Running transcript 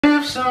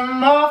with some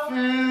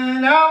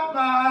muffin out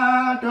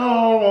my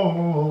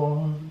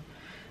door.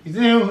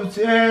 It would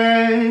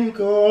take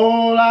a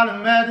whole lot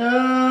of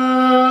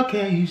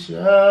medication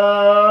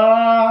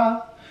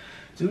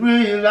to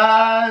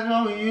realize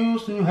what we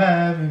used to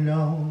have and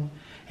don't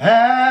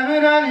have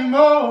it anymore.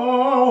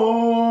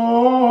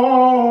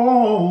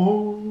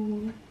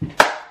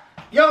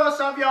 Yo,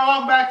 what's up, y'all?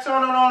 Welcome back to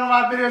another one of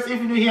my videos. If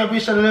you're new here, be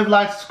sure to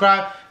like,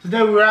 subscribe.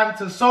 Today we're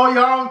reacting to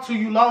Sohyang, To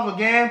You Love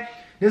Again.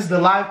 This is the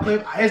live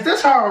clip. Is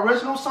this her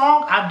original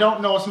song? I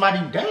don't know. It's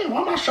mighty. Damn,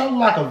 why am I showing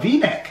like a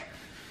V-neck?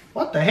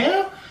 What the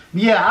hell?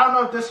 Yeah, I don't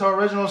know if this is her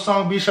original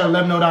song. Be sure to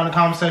let me know down in the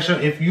comment section.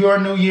 If you're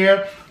new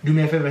here, do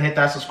me a favor, hit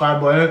that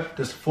subscribe button.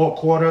 This is fourth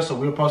quarter, so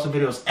we're posting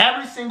videos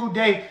every single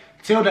day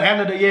till the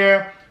end of the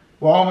year.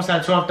 We're almost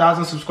at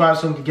 12,000 subscribers,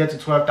 so we can get to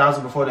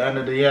 12,000 before the end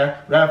of the year.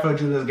 Without further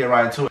ado, let's get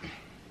right into it.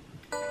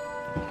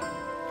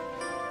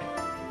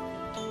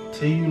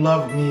 Till You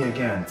Love Me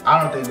Again.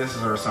 I don't think this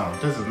is her song.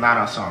 This is not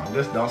her song.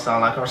 This don't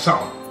sound like her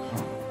song.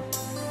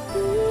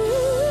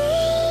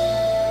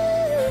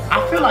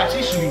 I feel like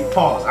she should be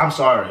paused. I'm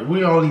sorry.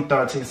 We're only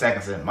 13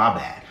 seconds in. My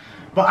bad.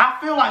 But I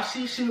feel like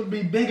she should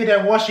be bigger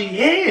than what she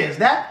is.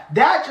 That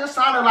just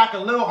sounded like a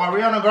little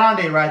Ariana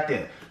Grande right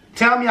there.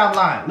 Tell me I'm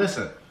lying.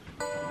 Listen.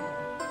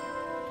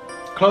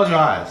 Close your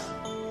eyes.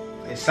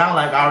 It sounds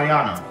like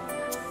Ariana.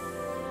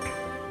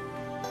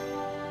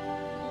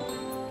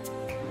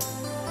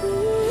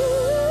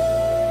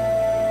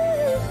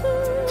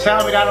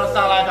 Tell me that don't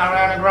sound like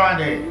Ariana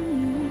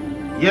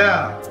Grande.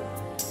 Yeah.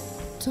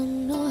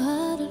 Don't know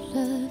how to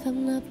love, I've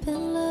not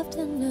been loved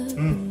enough.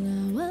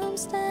 Now I'm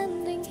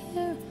standing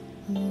here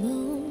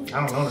alone. I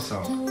don't know the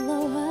song. Don't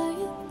know why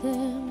you're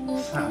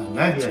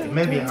there.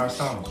 Maybe her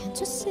song. Can't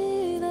you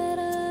see that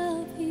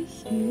I'll be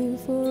here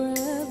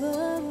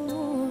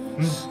forevermore?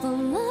 All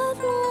night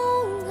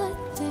long I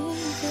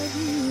think of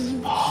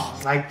you.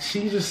 Oh, like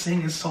she's just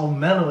singing so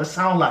mellow. It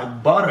sounds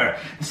like butter.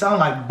 It sounds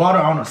like butter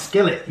on a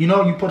skillet. You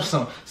know, you put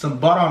some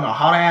butter on a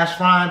hot ass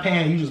frying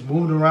pan, you just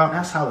move it around.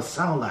 That's how it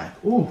sounds like.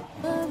 Ooh.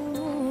 All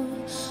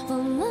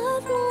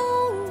night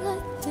long I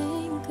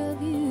think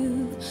of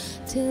you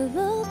till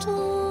the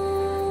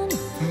dawn.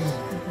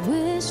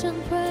 Wish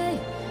and pray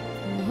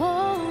and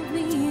hold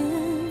me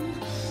in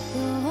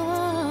your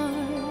heart.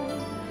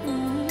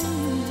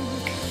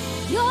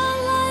 You're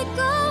like a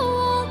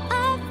wall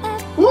I've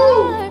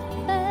ever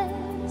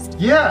faced.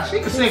 Yeah, she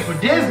can sing for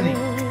Disney.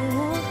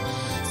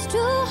 It's too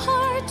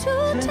hard to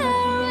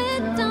tear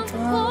it down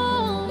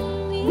for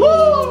me.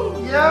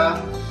 Woo!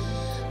 Yeah.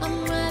 I'm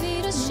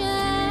ready to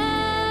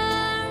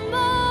share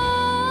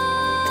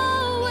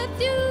more with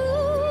you.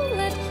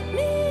 Let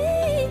me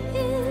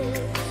in.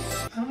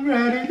 I'm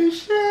ready to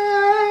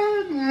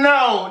share.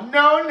 No.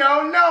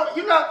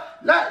 You know,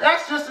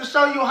 that's just to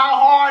show you how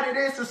hard it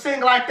is to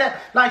sing like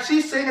that. Like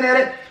she's singing at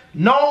it.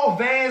 No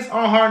veins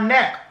on her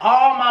neck.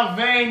 All my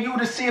vein, you would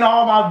have seen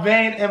all my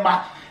vein in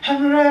my.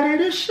 I'm ready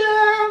to share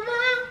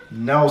my.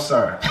 No,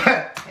 sir.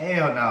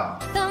 Hell no.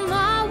 Then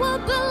I will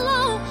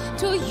belong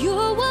to you,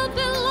 will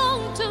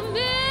belong to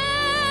me.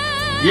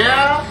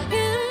 Yeah.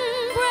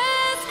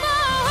 Embrace my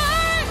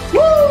heart.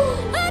 Woo.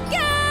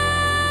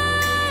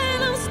 Again,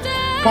 I'm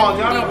standing. Pause.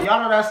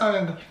 Y'all know that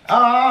song.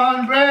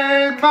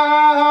 Unbreak my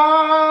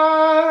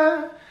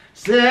heart.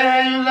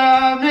 Say you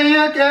love me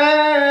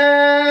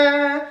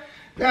again.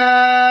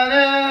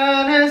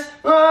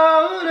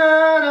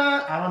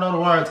 I don't know the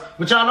words,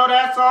 but y'all know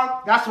that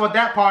song? That's what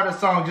that part of the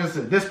song just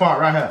is. This part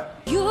right here.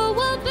 You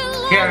will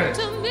belong Here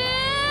to me.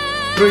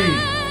 3,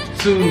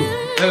 2, you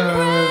know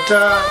what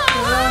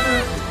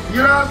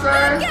I'm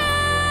saying?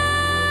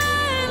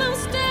 Again, I'm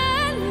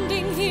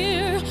standing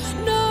here,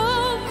 no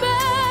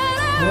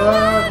matter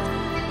What?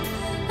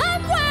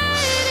 I'm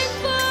waiting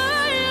for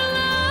your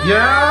love.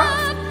 Yeah?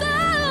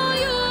 Though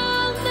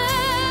you'll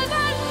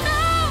never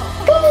know.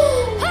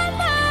 I'm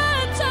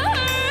not to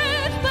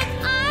hurt, but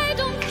I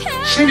don't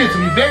care. She needs to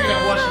be bigger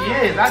than what she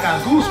is. I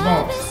got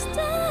goosebumps.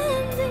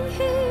 Standing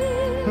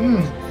here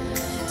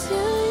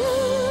till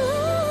you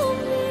love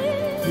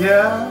me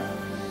Yeah.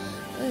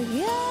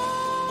 again.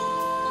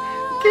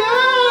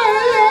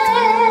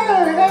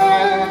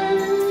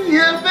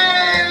 Yeah,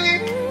 baby.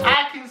 I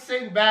can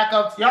sing back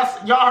up. Y'all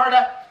heard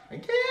that? Yeah.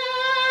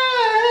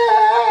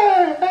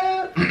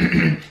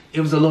 It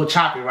was a little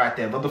choppy right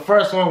there, but the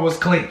first one was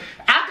clean.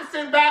 I can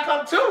sing back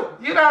up too.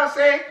 You know what I'm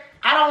saying?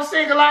 I don't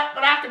sing a lot,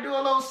 but I can do a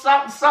little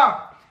something.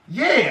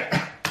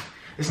 Yeah.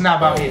 It's not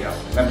about me though.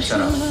 Let me shut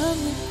up. Love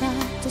me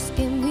back, just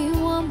give me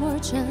one more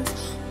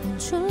chance.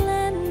 Won't you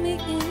let me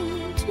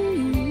into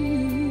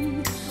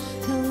you?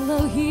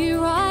 Hello, here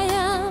I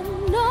am.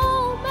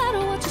 No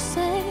matter what you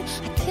say,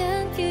 I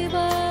can't give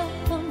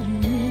up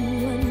on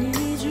you. I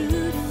need you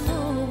to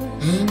know.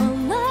 All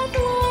night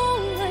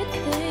long I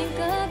think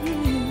of you.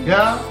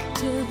 Yeah.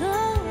 Till the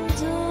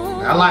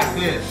dawn. I like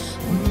this.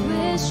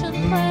 Wish and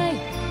pray.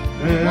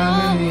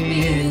 Want me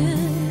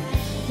in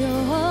your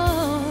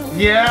heart.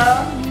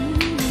 Yeah.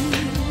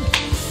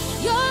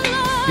 Your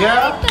love,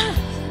 Yeah. the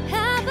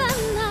heaven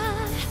I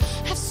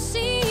have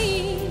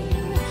seen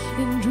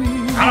in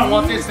dreams. I don't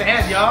want this to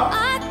end, y'all.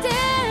 I dare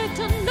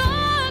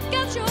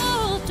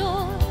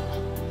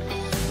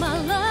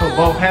put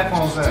both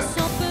headphones in.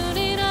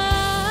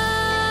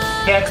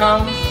 Here it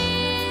comes.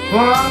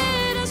 1,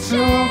 2.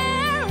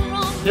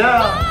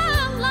 Yeah.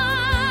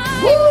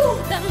 Woo!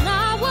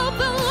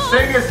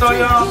 Sing it,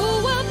 Sohyang.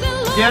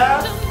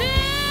 Yeah.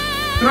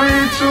 3,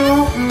 2,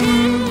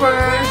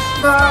 embrace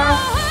my.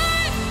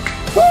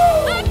 Woo!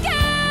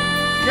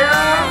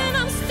 Yeah.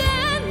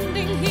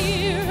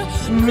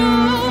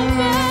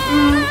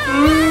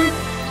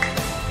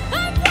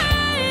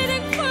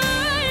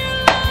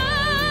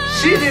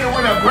 She didn't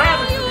win a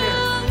Grammy for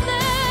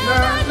this.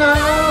 No.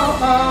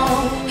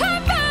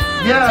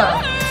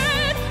 Yeah.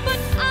 But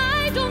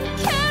I don't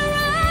care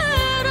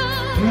at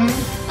all.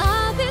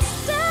 I'll be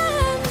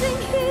standing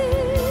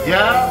here.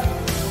 Yeah.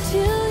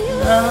 Till you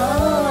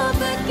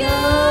love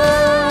again.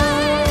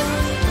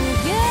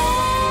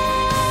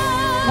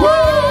 Woo!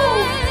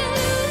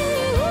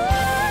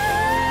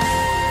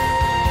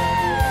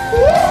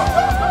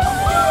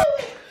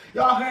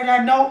 Y'all heard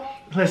that note?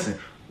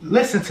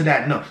 Listen to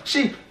that note.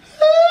 She.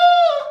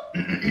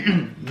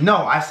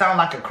 No, I sound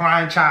like a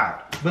crying child.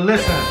 But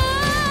listen.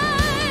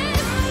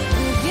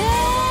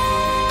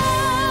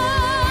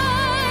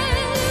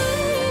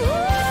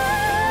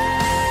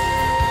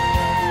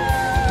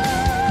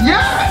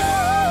 Yes!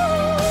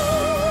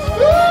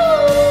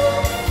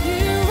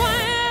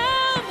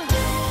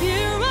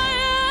 Here I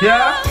am.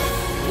 Yeah?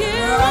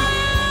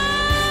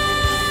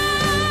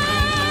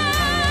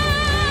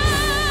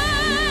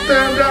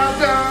 Down, down,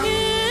 down.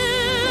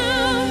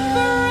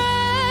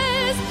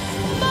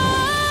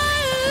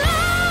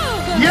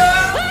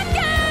 Yeah.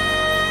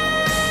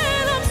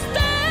 Again, I'm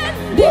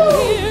standing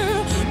here,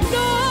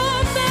 no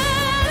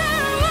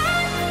matter what.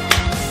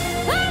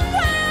 I'm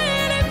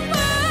waiting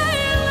for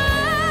your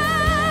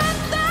love.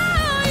 Though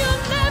you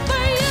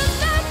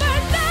never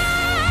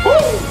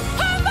know.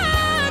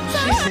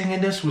 She's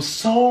singing this with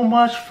so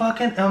much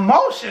fucking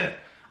emotion.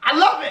 I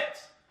love it.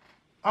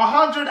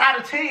 100 out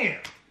of 10.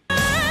 But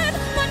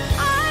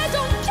I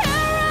don't care.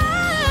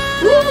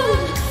 Woo.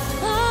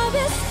 I'll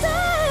be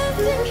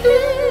standing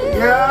here.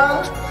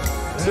 Yeah.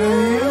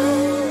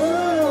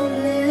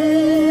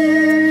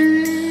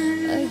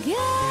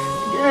 Again.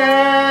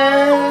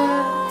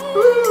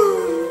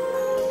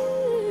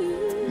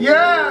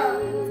 Yeah.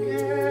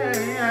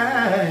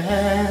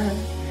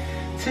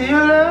 Till you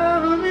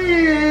love me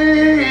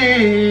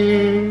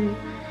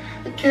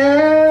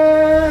again.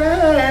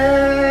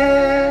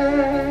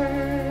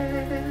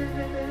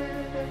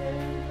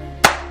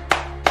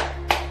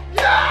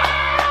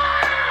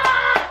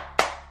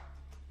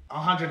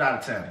 100 out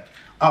of 10.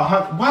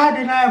 Why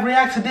didn't I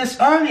react to this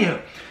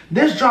earlier?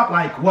 This dropped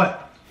like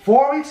what,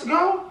 4 weeks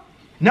ago?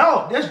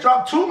 No, this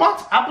dropped 2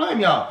 months. I blame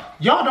y'all.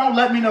 Y'all don't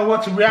let me know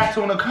what to react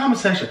to in the comment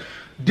section.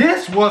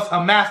 This was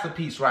a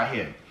masterpiece right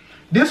here.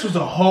 This was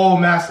a whole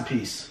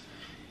masterpiece.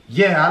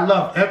 Yeah, I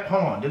love it.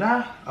 Hold on, did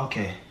I?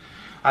 Okay.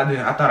 I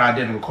thought I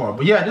didn't record.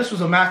 But yeah, this was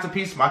a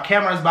masterpiece. My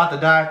camera is about to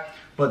die.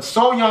 But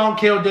Sohyang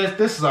killed this.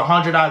 This is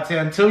 100 out of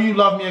 10. Till You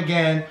Love Me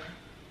Again.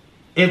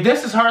 If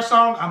this is her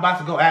song, I'm about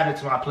to go add it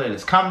to my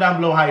playlist. Comment down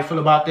below how you feel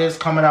about this.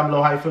 Comment down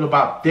below how you feel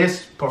about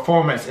this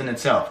performance in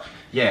itself.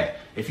 Yeah,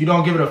 if you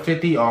don't give it a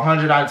 50 or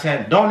 100 out of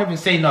 10, don't even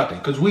say nothing,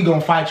 because we going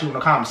to fight you in the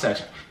comment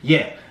section.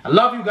 Yeah, I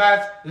love you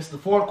guys. This is the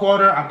 4th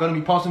quarter. I'm going to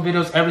be posting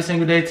videos every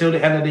single day till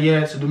the end of the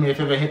year. So do me a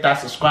favor, hit that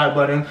subscribe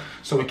button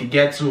so we can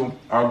get to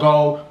our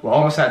goal. We're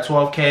almost at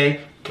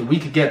 12K. We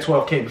could get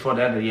 12K before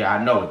the end of the year.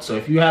 I know it. So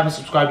if you haven't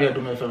subscribed yet,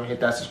 do me a favor,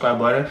 hit that subscribe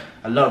button.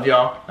 I love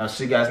y'all. I'll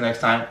see you guys next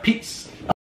time. Peace.